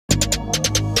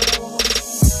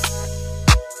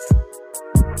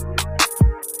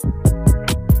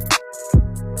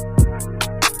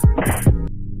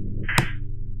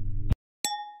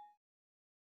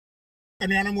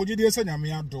Ani anamoji de se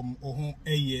nyame adom oho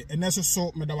eye eneso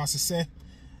so medawase se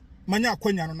manya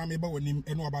akwanya no na meba wanim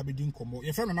eno aba bedi nkomo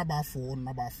ye fe no na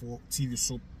baafo TV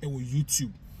so e wo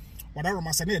YouTube wadaro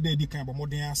masa na ye kan ba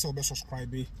modern ase obe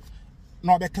subscribe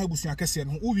na obe kan busu akese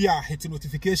no wo wi a hit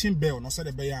notification bell no se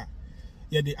de be ya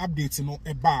ye de update no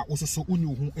e ba ososo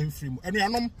unyu hu emfiri mu enu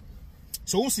anom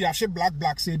so wo si ahwe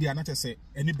black say dia na tese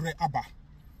eni bre aba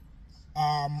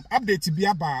update bi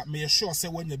aba me sure se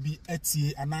wanya bi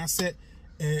atie anase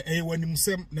wanim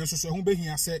na so ho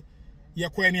behia se ye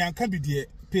kwani anka bi de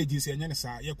pages enye ne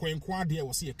sa ye kwenko ade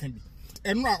wo se ye kan bi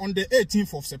enra on the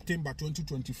 18th of September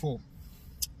 2024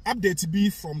 update be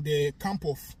from the camp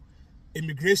of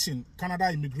immigration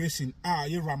Canada immigration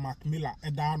Yera Macmillan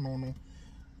eda no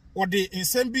or the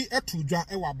nsem bi etudwa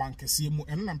e wa bankese mu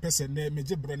eno na mpese na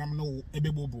meje brenam no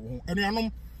ebebobo ho eno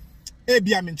anom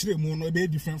ebia menchire mu no ebe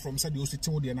different from said the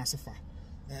osite wo de na sefa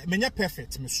menya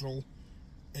perfect mesro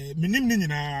minim ni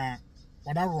nyina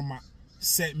wada roma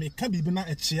se me ka bibi na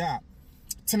eche a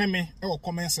teneme e wo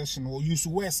comment section wo use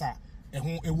words a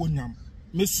ho ewo nyam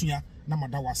mesua na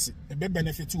madawase ebe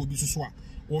benefit obi suso a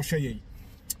wo hwe yen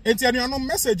enti anuanom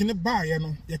message ne baaye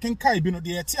no ye kenkai bi no de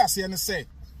ye ti ase ne se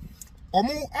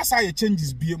omo asa ye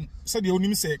changes biem said the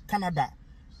onim say Canada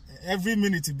every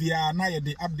minute bia na ye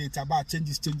the update about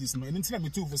changes no enti na me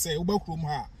too for say oba krom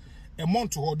ha a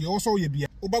month ho de also ye bia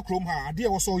oba krom ha ade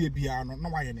also ye bia no na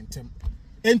wa ye ntem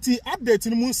enti update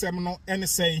no mu nsem no ene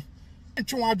say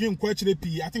ntwe wadwen kwa kire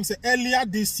pi I think say earlier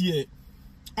this year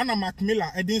Anna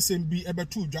Macmillan edin sem bi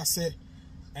ebetu dwa say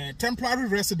temporary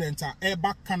resident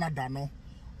back Canada no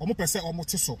omo pese omo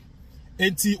teso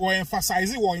enti o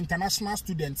emphasize wo international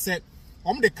students say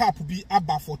the cap be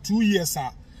about for 2 years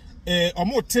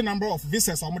omo te number of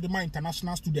visas omo de my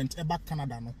international student back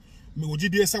Canada no me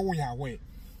ogide say wo ya we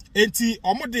enti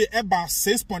omo de eba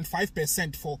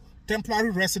 6.5% for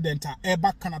temporary resident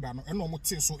back Canada no eno omo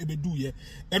te so ebedu ye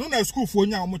eno na school fo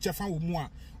nya omo chefa wo mu a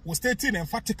wo stating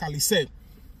emphatically say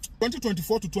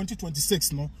 2024 to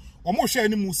 2026 no omo hwe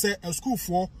ani mu say a school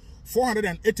for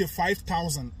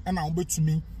 485,000 and I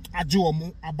betumi aje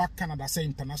omo back Canada say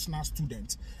international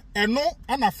student eno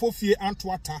ana fofie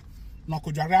antwata na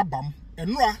kodware abam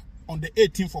enora on the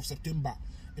 18th of September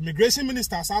immigration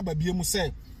minister asaba biemu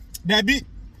say there be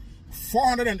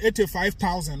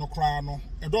 485,000 okra no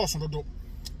edoso dodo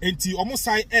enti omo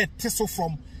sai teso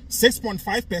from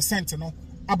 6.5% no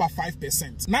about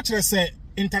 5% naturally say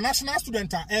international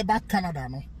student back Canada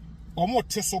no omo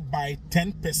teso by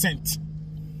 10%.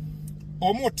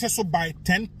 Or teso by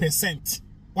 10%.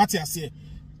 What you say?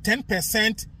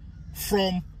 10%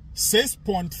 from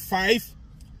 6.5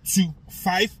 to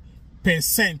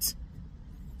 5%.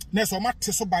 Next, or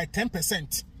teso by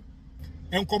 10%.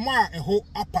 And come a whole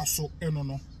apaso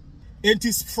enono. It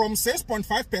is from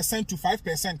 6.5% to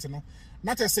 5%. No,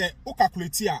 not to say o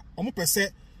calculate here. Omo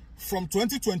percent from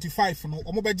 2025. No,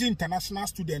 omo beji international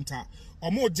student.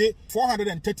 Omo je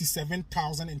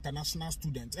 437,000 international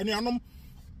students. And you know.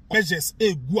 Measures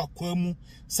gu akwemu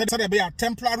said be a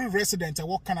temporary resident e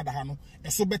work Canada ha no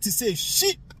so beti say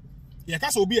she ye ka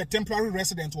so be a temporary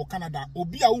resident wo Canada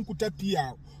obi a unkuta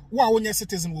PR wo a wonye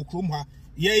citizen wo krom ha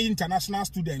ye international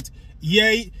student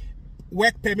ye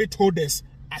work permit holders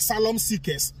asylum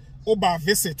seekers oba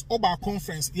visit oba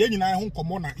conference ye nyina ho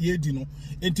komo na ye di no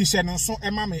enti hye no so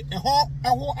ema me eho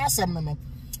asem no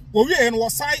wo wie no wo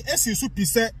sai esi su pi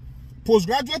se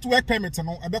postgraduate work permit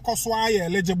no ebeko so aye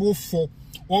eligible for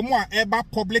Omo eba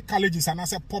public colleges and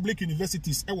as public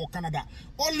universities e wo Canada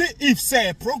only if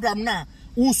say program na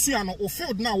usua no o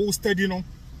field na wo study no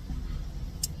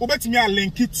obetimi a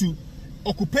link it to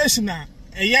occupational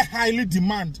highly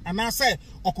demand and as say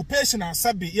occupational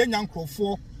sabi ye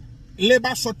nyankrofo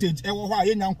labor shortage e wo ho a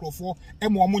ye nyankrofo e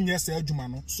mo omo nye se adwuma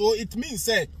no so it means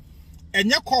say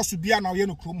enye course bia na ye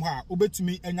no krom ha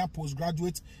obetimi enya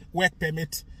postgraduate work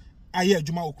permit aye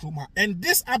adwuma okrom ha and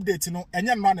this update no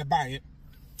enye no na ba ye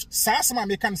sa sama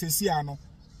me kan sesi ano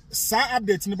sa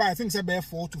update ni ba I think say be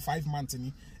 4 to 5 months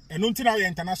ni and until now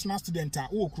international student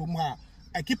wo krom ha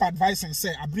I keep advising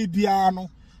say abribia no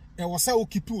e wo say o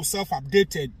keep yourself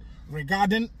updated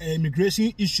regarding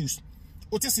immigration issues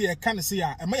otisi e kan say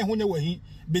a ma ye ho nya wahi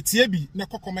betie bi na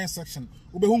comment section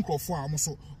obehu nkrofo a omo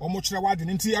so omo kire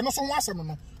wadwene nti ano so ho asem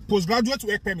no postgraduate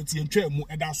work permit ye ntwa mu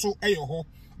eda so e ho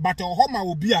but ho ma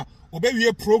obi a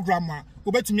obewie program a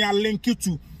obetumi a link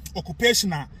to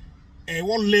occupational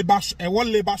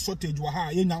labor shortage wa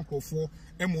ha ye nyankofo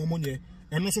emomonye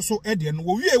eno so de no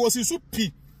wie was su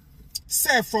pi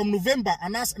say from November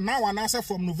and now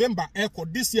from November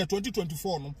this year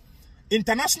 2024 no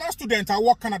international student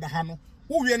work Canada ha no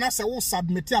wo wie na say wo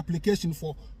submit application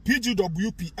for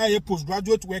PGWP a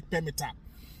postgraduate work permit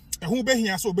who be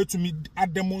here so to me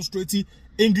at demonstrate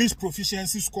English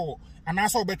proficiency score and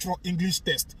also better English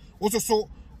test. Also so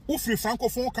free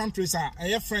francophone countries are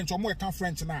French or more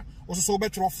French now. Also so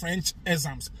better French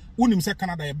exams. Unim say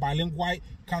Canada a bilingual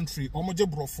country or more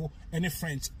brofo any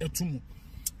French etumu.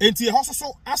 Enti also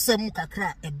so asem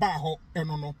kakra e ba ho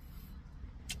eno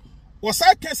was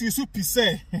I case you supi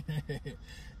say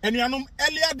and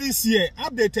earlier this year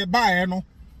update ba no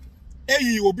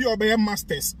obi obey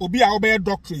masters, obi obey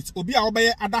doctorates, obi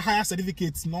obey other higher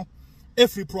certificates no.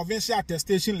 Every provincial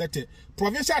attestation letter.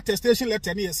 Provincial attestation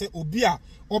letter ni say obi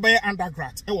obey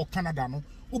undergrad Canada no.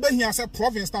 Ube here say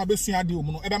province na be sua de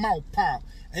omu no ebe ma pa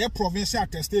provincial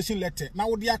attestation letter. Na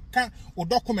wo de aka o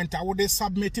document a wo de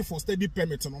submit for study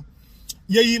permit no.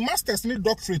 Ye masters ni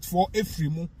doctorate for every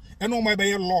mu. Eno mo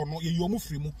be law no ye omu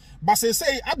free mu. But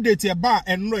say update ye ba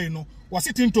enro no was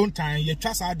it in ton time ye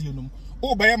twa sa de no.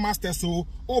 O be masters so,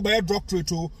 o be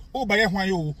doctorate o be hwan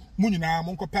yo mu nyina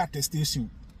mo nko attestation.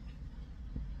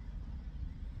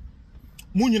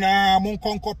 Mu nyina mo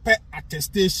nko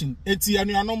attestation. Enti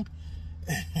anuanom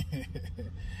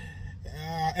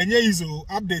enye izo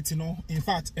update no in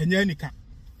fact enye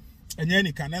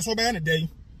nika na so be ne dey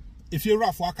if you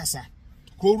rafo akasa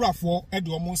ko rafo e de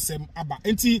omo nsem aba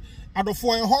enti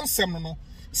adofo e ho nsem no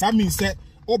sa mean say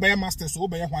o be masters o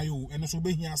be hwan yo eno so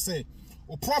be hia say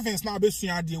o province na be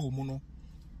sua ade wo mu no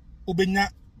obenya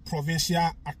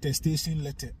provincial attestation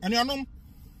letter anuanom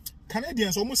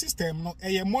Canadians almost system no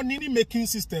a money making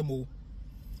system o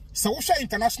so we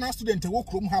international student wo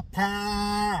krom ha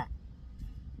pa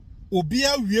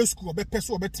obia wie school obe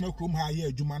person obetena krom ha ye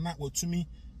adwuma na watumi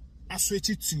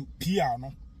aswitch to PR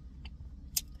no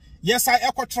yes I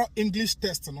equatorial English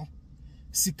test no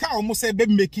sika almost say be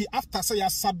make after say you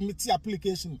submit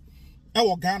application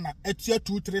e Ghana etua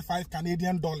 235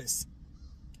 Canadian dollars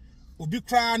obi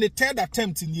kra ne third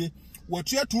attempt nie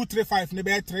watua 235 ne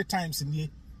be 3 times nie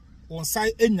on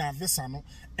side enya visa no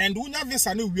and unya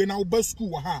visa no wie na oba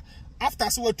school ha after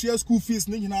say watua school fees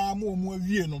ne nyina mo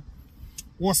awie no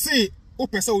wo say o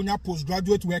pese unya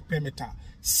postgraduate work permit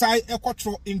sai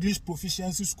equatorial English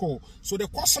proficiency score so the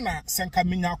question na senka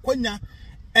menya kwanya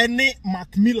ene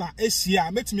Macmillan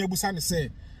Asia metimi abusa ne say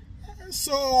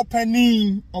so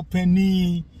opening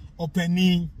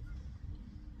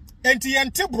enti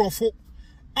yente brofo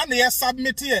and ye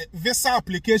submit a visa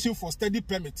application for study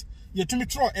permit ye tumi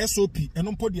tro SOP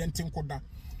eno mpo de ente nkoda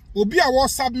obi a wo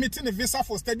submitting a visa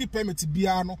for study permit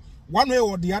bia no one way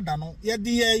or the other no ye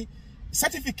de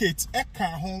certificate e ka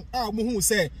ho a mo hu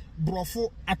say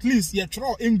brofo at least ye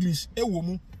tro English e wo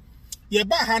mu ye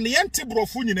ba ha ne yente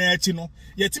brofo nyina achi no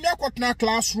ye tumi akotna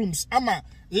classrooms ama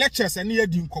lectures ene ye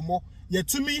di nkomo ye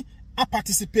tumi a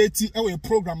participate e we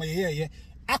program ye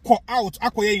akọ out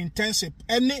akọ ye internship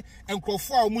ene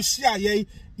enkrofo a mu hia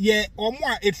ye omo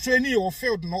a training or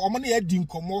field no omo na ye di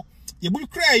nkomo ye bu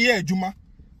kra ye adwuma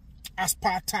as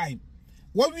part time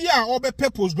when we are obe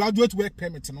postgraduate work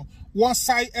permit no one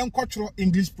side cultural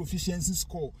English proficiency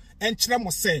score and kire mo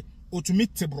say otumi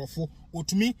tebrofo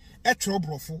otumi etro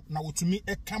brofo na otumi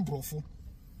eka brofo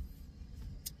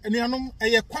eni anom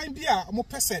eye kwan bi a mo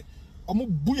pese omo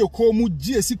buye ko mu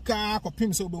gie sika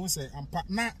kopim se obehu se ampa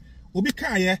na obi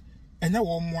kan ye enya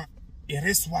wo mo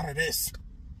eres wareres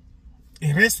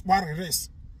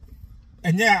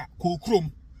enya ko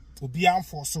krom obi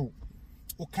amfo so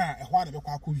o kan ehwa na be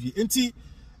kwa akwie enti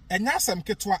enya asem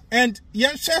ketwa and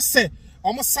yen hwe se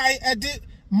omo sai ede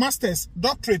masters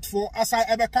doctorate for asai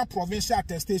ebeka provincial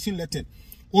attestation letter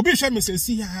obi hwe me se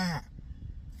si ha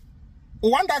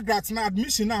o undergrad na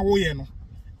admission na wo ye no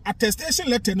attestation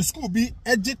letter in school be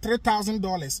edge $3,000,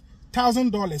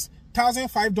 $1,000,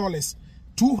 $1,005,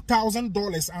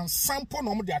 $2,000 and sample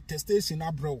no the attestation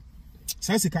na bro.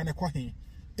 Sense can e kwa hen.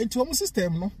 Enti omo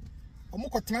system no omo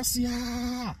kwatena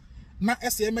sia na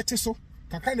SMT so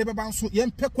kakra ne beba nso ye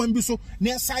mpe kwan bi so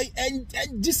na sai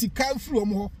enji sika free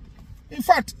omo ho. In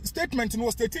fact, statement no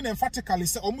stating emphatically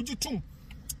say omo jitum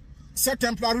say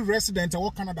temporary resident e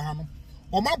Canada ha no.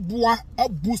 Omo boa a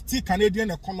boost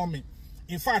Canadian economy.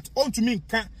 In fact, on to me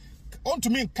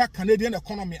Canadian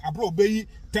economy abro be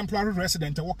temporary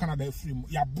resident e Canada free mu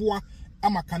ya boa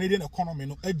ama Canadian economy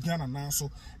no aduana na so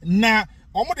na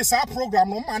omo de sa program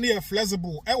no ma na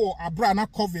flexible e wo abra na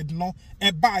covid no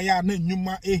e ba ya na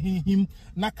nyuma ehihim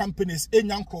na companies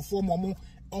enya nkrofo mo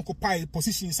occupy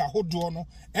positions ahodo no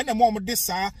e na mo de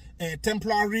sa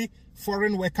temporary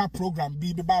foreign worker program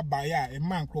bi ba ya e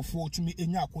man nkrofo tumi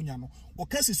enya akonya no o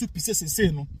kase su pise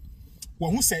sese no wo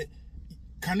hu say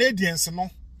Canadians no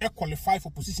qualify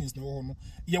for positions no no.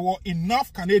 There were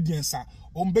enough Canadians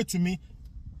on betumi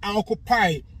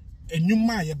occupy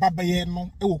enyuma ye babaye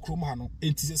no e wo krom ha no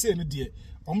enti sese ne de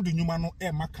om de nyuma no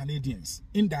e ma Canadians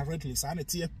indirectly sa na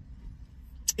tie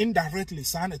enti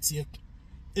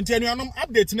anuanom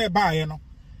update na e baaye no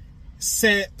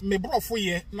se me brofo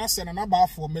ye na se na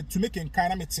baafo me to make enkan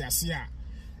na mete ase a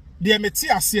de mete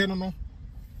ase no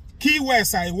key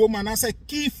words I woman and say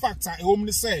key factor a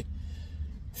woman say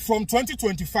from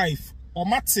 2025 or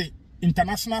mate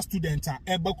international student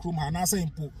eba krum ha na say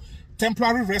impo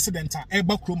temporary resident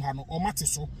eba krum ha no or mate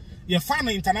so ye find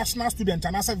international student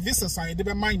and say visa sign de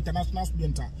be my international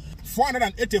student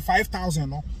 485,000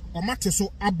 no or mate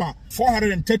so aba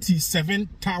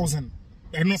 437,000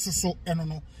 eno so eno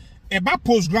no eba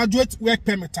postgraduate work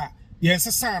permit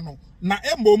yes sa no na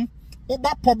emom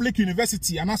oba public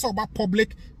university and also oba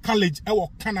public college ewo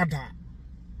Canada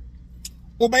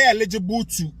oba eligible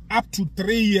to up to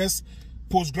 3 years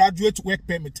postgraduate work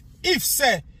permit if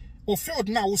say o field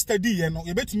now study you know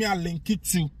you betumi a link it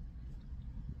to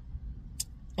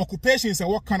occupations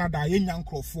ewo Canada ye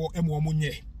nyankrofo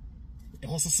emuomunye e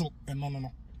ho so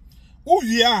no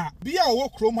uwia bia wo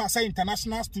krom ha say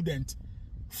international student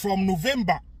from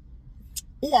November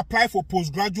who apply for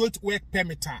postgraduate work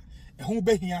permit who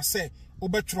be here say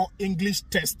obetro English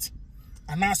test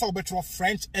and also obetro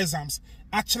French exams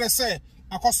actually say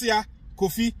akosia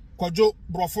Kofi Kojo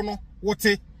Brofono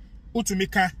wote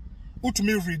utumika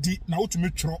utumi ready na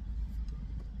utumi tro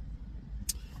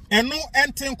eno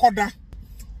enten koda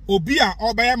obi a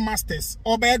obey masters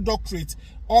obey doctorate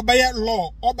obey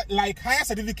law like higher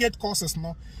certificate courses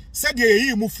no said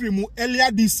ye mu free mu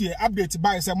earlier this year update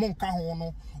by say mon ka ho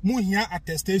no mu hia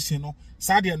attestation no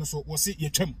sade no so wo se ye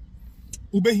twam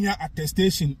ubehia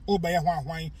attestation obeye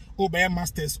hwan obeye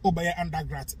masters obeye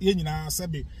undergrad ye nyina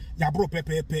sebe yabro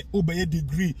pepepe obeye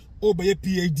degree obeye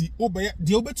PhD obeye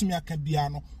de obetumi aka bia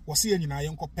no wo se ye nyina ye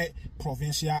nkope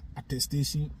provincial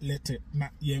attestation letter na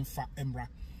yemfa emra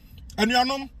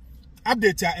anuanom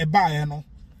update a ebaaye no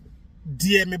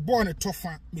de me born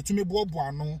tofa metumi bobo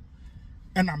ano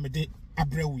ena mede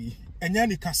abrewi enya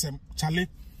ni kasem chale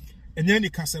enya ni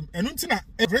kasem enu ntina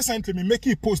recently me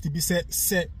make a post bi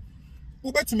say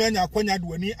ubetumi anya akwanya de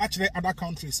wani akere other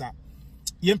countries a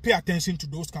yem pay attention to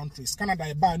those countries Canada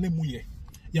e ba na muye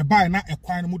ye ba na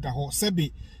ekwan mu da ho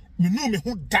sebe menu me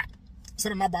ho da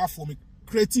sere na ba for me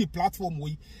creative platform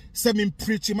we se me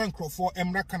preach man crofo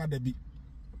emra Canada bi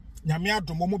nyame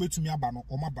adomo mo betumi aba no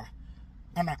o maba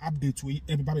ana update we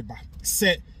ebeba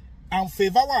say am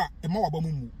favor wa ema waba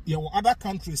mu ye wo other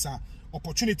countries a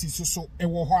opportunities so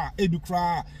ewo ho a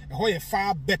edukra e ho ye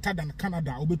far better than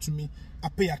Canada obetumi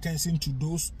pay attention to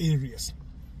those areas.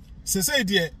 Se say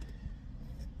there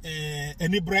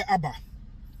enibre aba.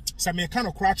 Sa me kan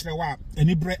okra wa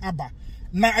enibre aba.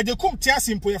 Na ajekum tia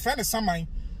simple your friend saman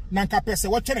na nka pese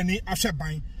wo twere ni ahwe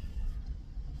ban.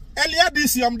 Earlier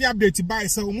this year the update by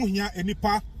say omu hia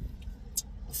enipa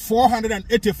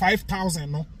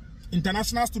 485,000 no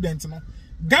international students no.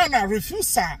 Ghana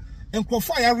refuse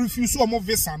enkrofo ya refuse omo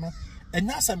visa no.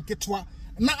 Enya asem ketwa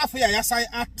na afa ya sai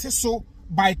atiso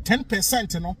by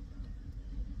 10% no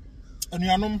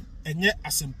anuanom enye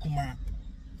asem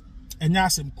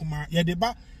kuma ye de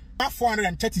ba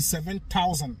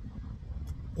 437,000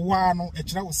 wa no e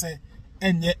kire wo se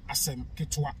enye asem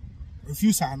ketwa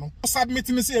refuse no submit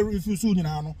me say refuse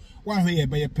nyina no wan hwe ye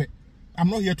be ye pe I'm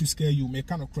not here to scare you me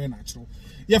kind of cry natural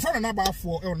ye fa na ba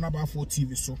for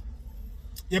TV so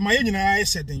ye ma ye nyina ye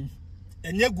hyeden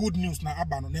enye good news na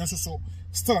aba no na so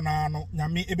still na no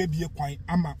nyame ebebie kwan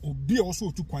ama obi a so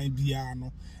otu kwan bia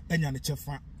no enya ne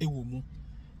chefa ewo mu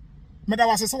meda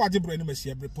wase se waje bro ni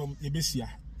mahia brepom ye besia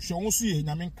hwe wo so ye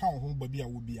nyame nka wo ho ba bia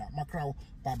wo bia makra wo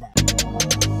baba